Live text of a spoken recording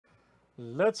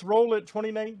Let's roll it.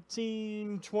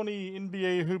 2019-20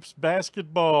 NBA Hoops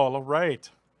basketball. All right.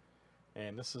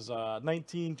 And this is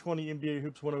 1920 NBA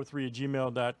Hoops 103 at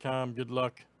gmail.com. Good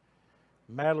luck.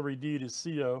 Mallory D to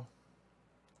CO.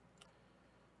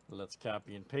 Let's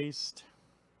copy and paste.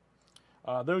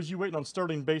 Those you waiting on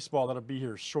Sterling Baseball, that'll be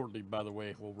here shortly, by the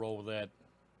way. We'll roll with that.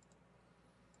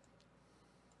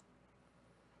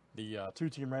 The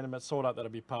two-team random that's sold out,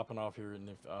 that'll be popping off here in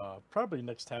probably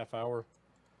next half hour.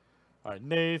 All right,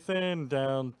 Nathan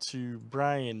down to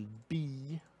Brian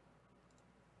B.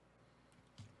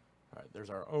 All right,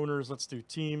 there's our owners. Let's do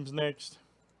teams next.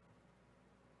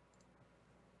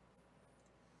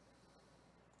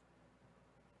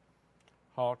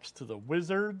 Hawks to the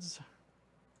Wizards.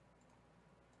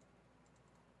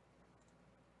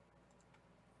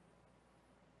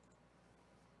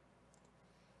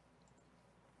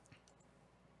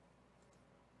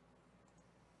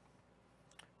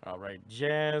 All right,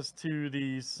 Jazz to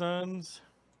the Suns.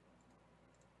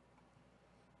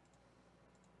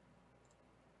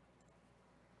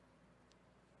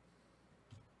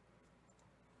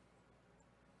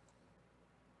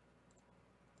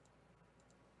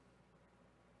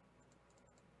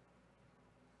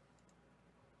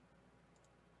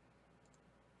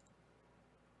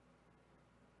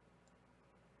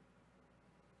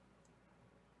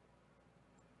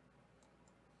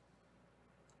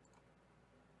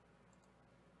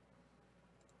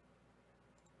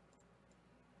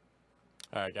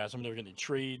 All right, guys, I'm never getting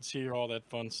trades here, all that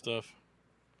fun stuff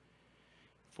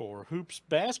for Hoops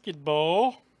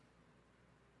basketball.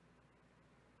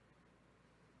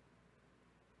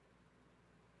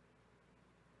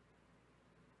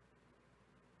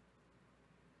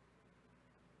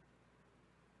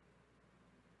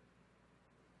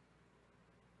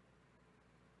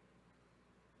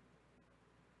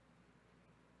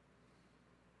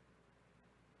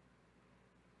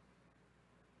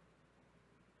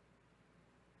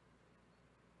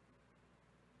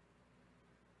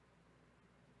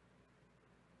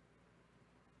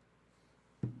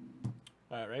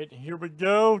 All right, here we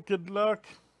go. Good luck.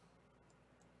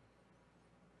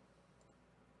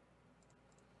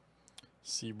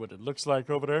 See what it looks like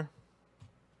over there.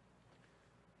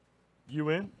 You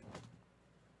in?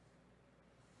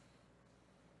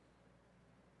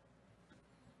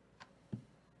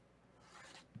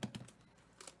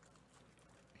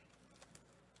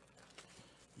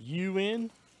 You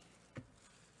in?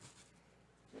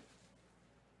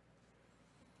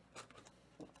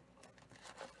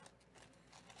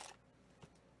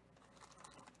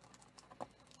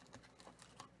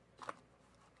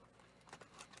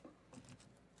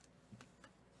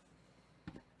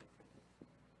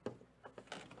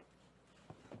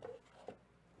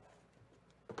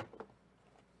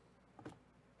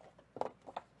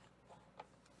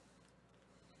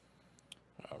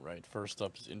 All right, first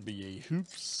up is NBA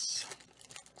Hoops.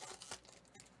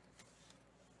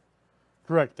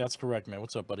 Correct, that's correct, man.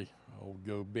 What's up, buddy? Old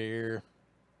Gobert.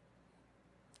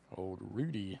 Old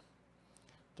Rudy.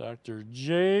 Dr.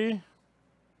 J.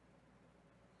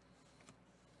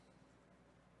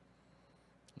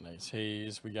 Nice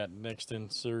Hayes. We got next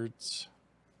inserts.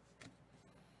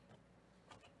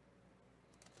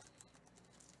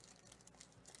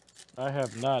 I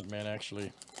have not, man,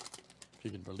 actually. If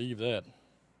you can believe that.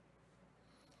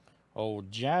 Oh,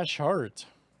 Josh Hart.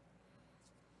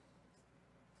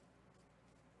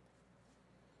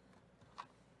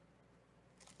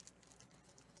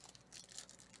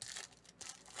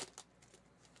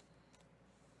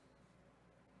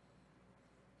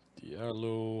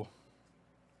 Diallo.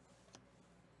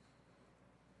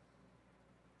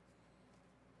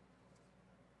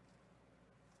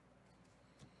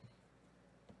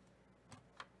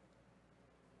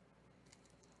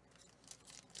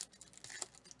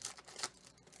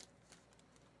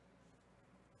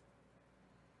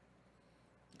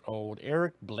 Old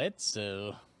Eric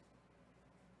Bledsoe.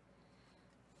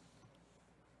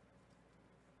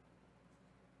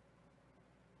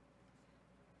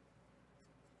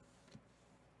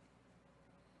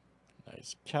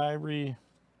 Nice Kyrie.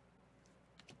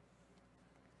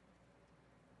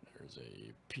 There's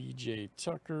a PJ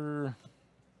Tucker.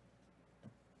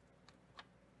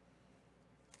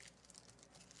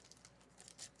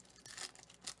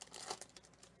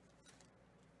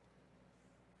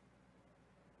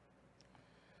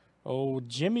 Oh,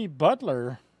 Jimmy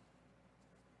Butler.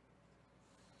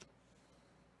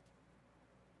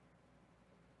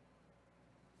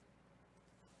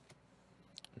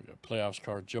 We got playoffs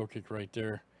card, Jokic right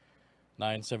there.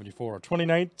 974.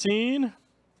 2019.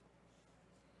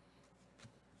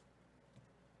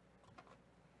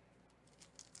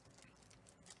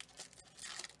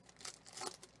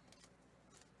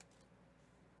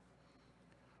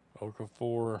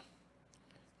 Okafor.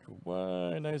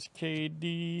 Kawhi. Nice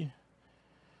KD.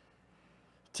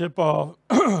 Tip off.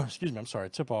 Excuse me. I'm sorry.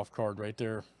 Tip off card right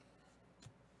there.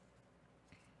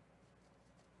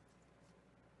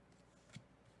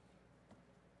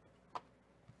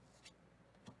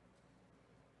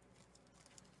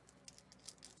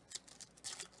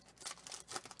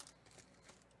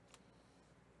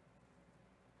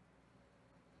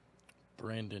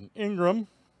 Brandon Ingram.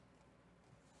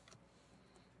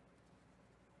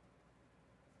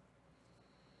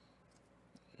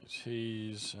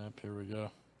 He's up. Here we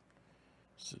go.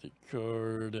 City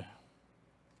card.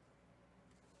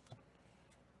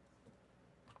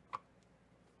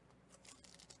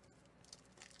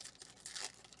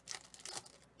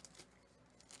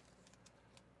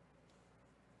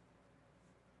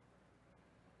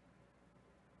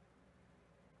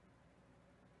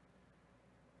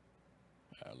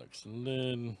 Alex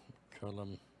Lynn,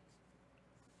 Cullum.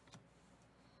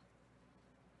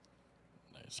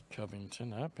 Nice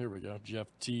Covington up. Here we go. Jeff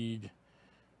Teague,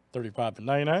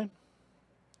 35/99.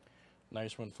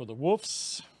 Nice one for the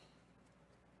Wolves.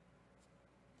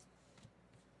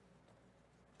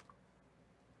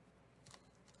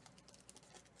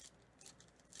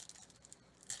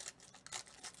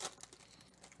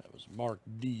 That was Mark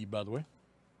D, by the way.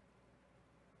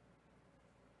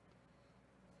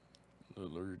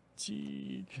 Lillard,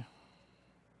 Teague,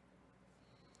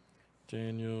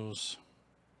 Daniels,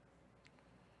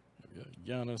 we got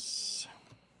Giannis,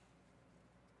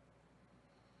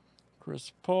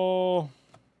 Chris Paul,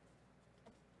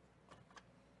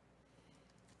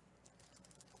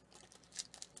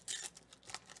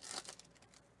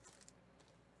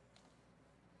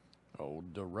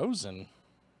 DeRozan,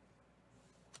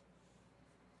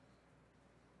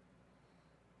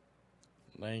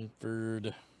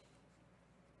 Langford,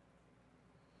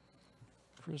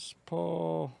 Chris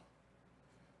Paul,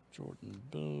 Jordan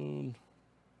Boone.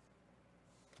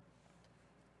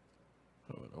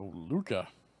 Oh, Luka.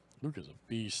 Luka's a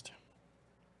beast.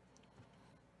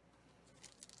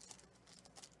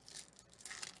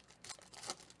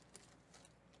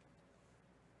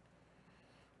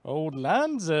 Old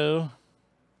Lonzo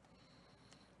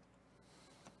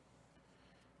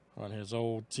on his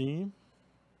old team.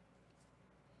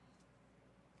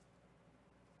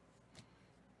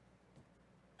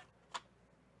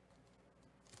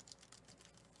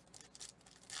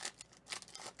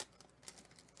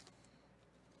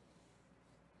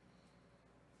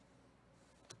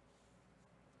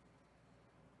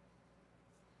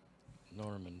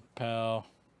 Norman Powell.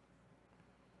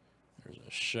 There's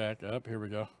a Shaq up. Here we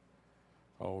go.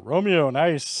 Oh, Romeo,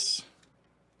 nice.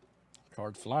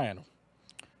 Card flying.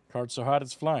 Card so hot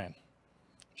it's flying.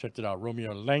 Checked it out.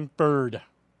 Romeo Langford.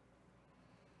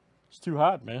 It's too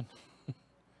hot, man.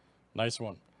 Nice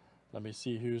one. Let me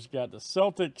see who's got the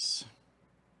Celtics.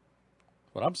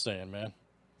 What I'm saying, man.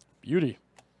 Beauty.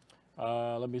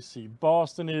 Let me see.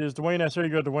 Boston is Dwayne. There you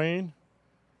go, Dwayne.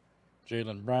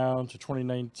 Jaylen Brown to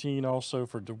 2019 also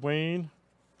for Dwayne.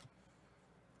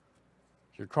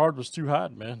 Your card was too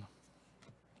hot, man.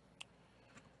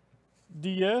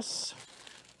 DS.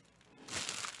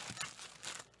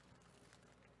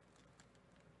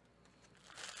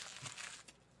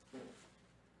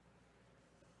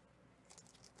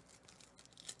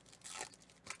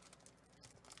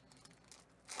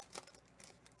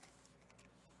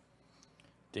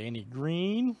 Danny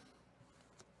Green.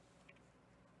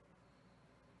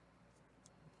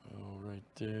 Oh, right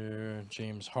there.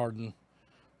 James Harden,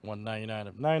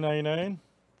 199/999.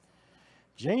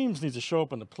 James needs to show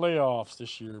up in the playoffs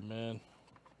this year, man.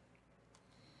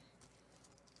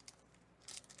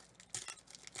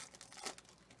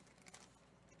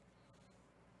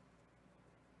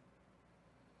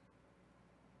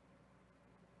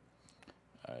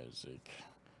 Isaac.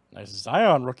 Nice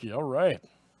Zion rookie. All right.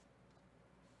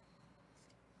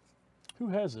 Who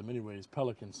has him anyways?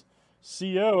 Pelicans.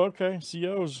 CO. Okay.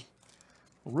 CO's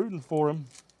rooting for him.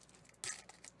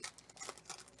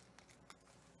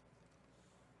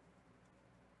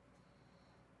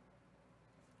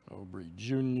 Aubrey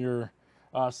Jr.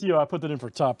 CO, I put that in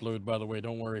for top load, by the way.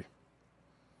 Don't worry.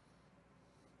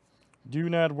 Do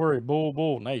not worry.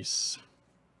 Bull. Nice.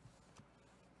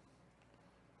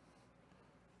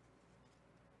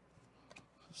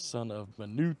 Son of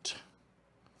Manute.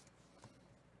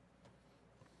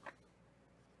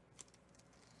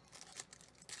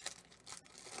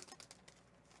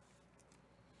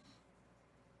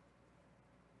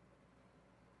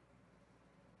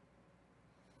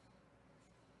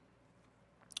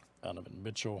 Donovan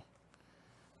Mitchell,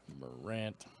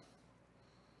 Morant.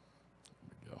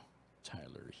 There we go.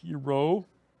 Tyler Hero.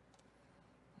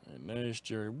 Nice,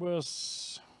 Jerry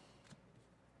West.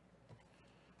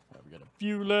 We got a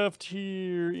few left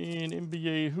here in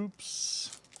NBA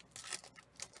Hoops.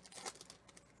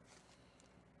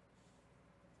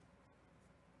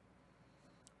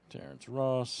 Terrence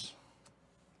Ross.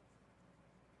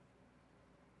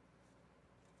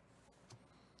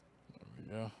 There we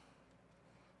go.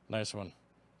 Nice one.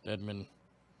 Edmund.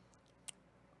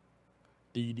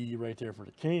 DD right there for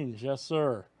the Kings. Yes,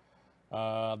 sir.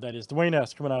 That is Dwayne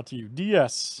S. coming out to you.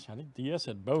 DS. I think DS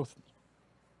had both.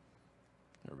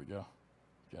 There we go.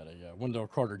 Got a Wendell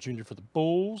Carter Jr. for the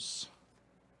Bulls.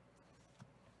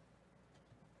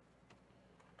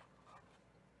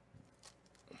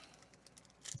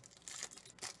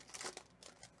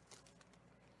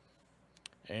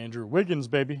 Andrew Wiggins,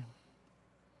 baby.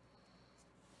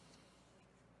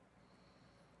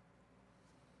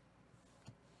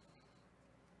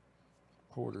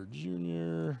 Porter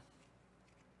Jr.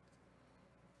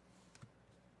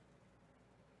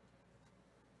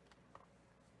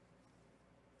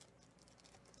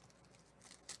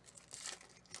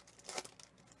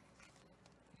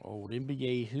 Old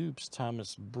NBA Hoops,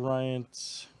 Thomas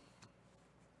Bryant.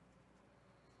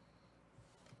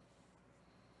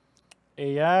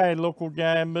 AI, local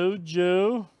guy,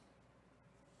 Mojo.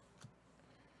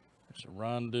 There's a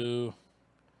Rondo.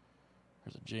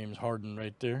 There's a James Harden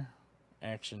right there.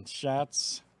 Action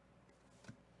shots.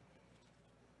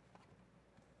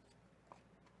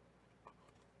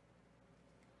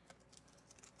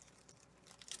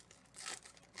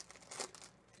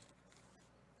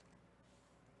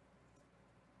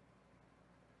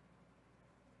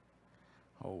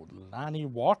 Oh, Lonnie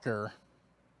Walker.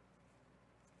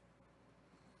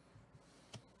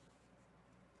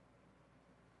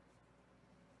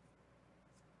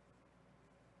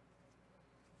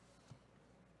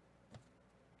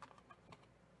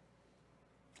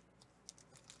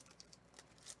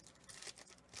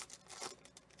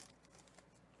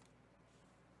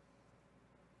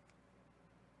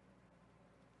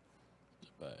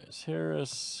 Tobias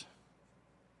Harris.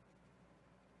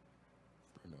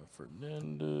 Bruno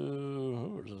Fernando.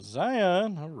 Oh, there's a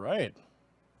Zion. All right.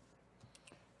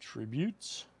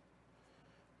 Tributes.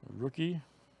 Rookie.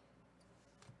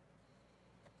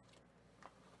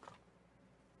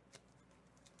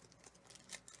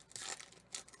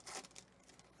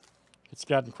 It's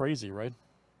gotten crazy, right?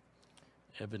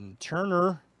 Evan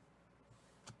Turner.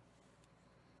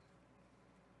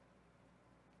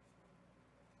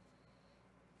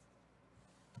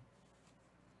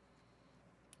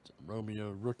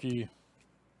 Romeo rookie.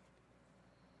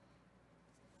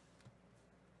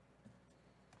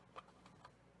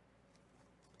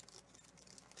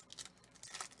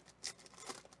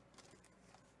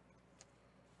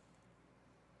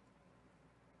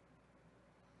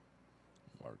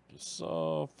 Marcus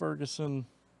Ferguson.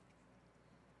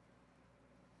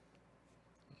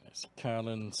 Nice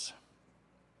Collins.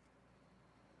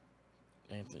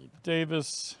 Anthony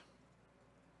Davis.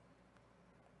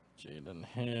 Jalen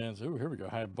Hands. Oh, here we go.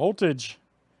 High voltage.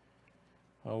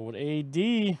 Oh, with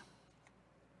AD.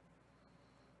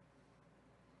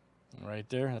 Right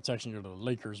there. That's actually going to the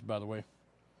Lakers, by the way.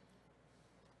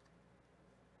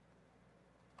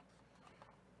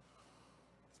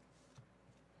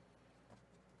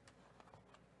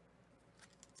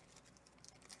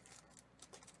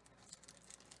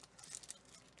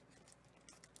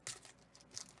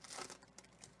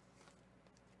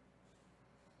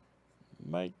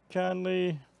 Mike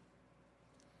Conley.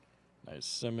 Nice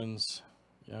Simmons.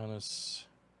 Giannis.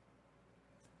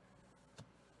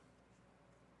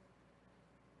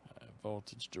 High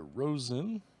voltage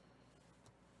DeRozan.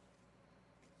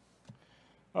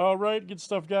 All right, good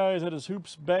stuff, guys. That is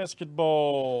Hoops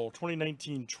Basketball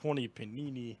 2019-20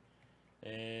 Panini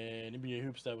and NBA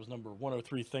Hoops. That was number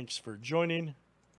 103. Thanks for joining.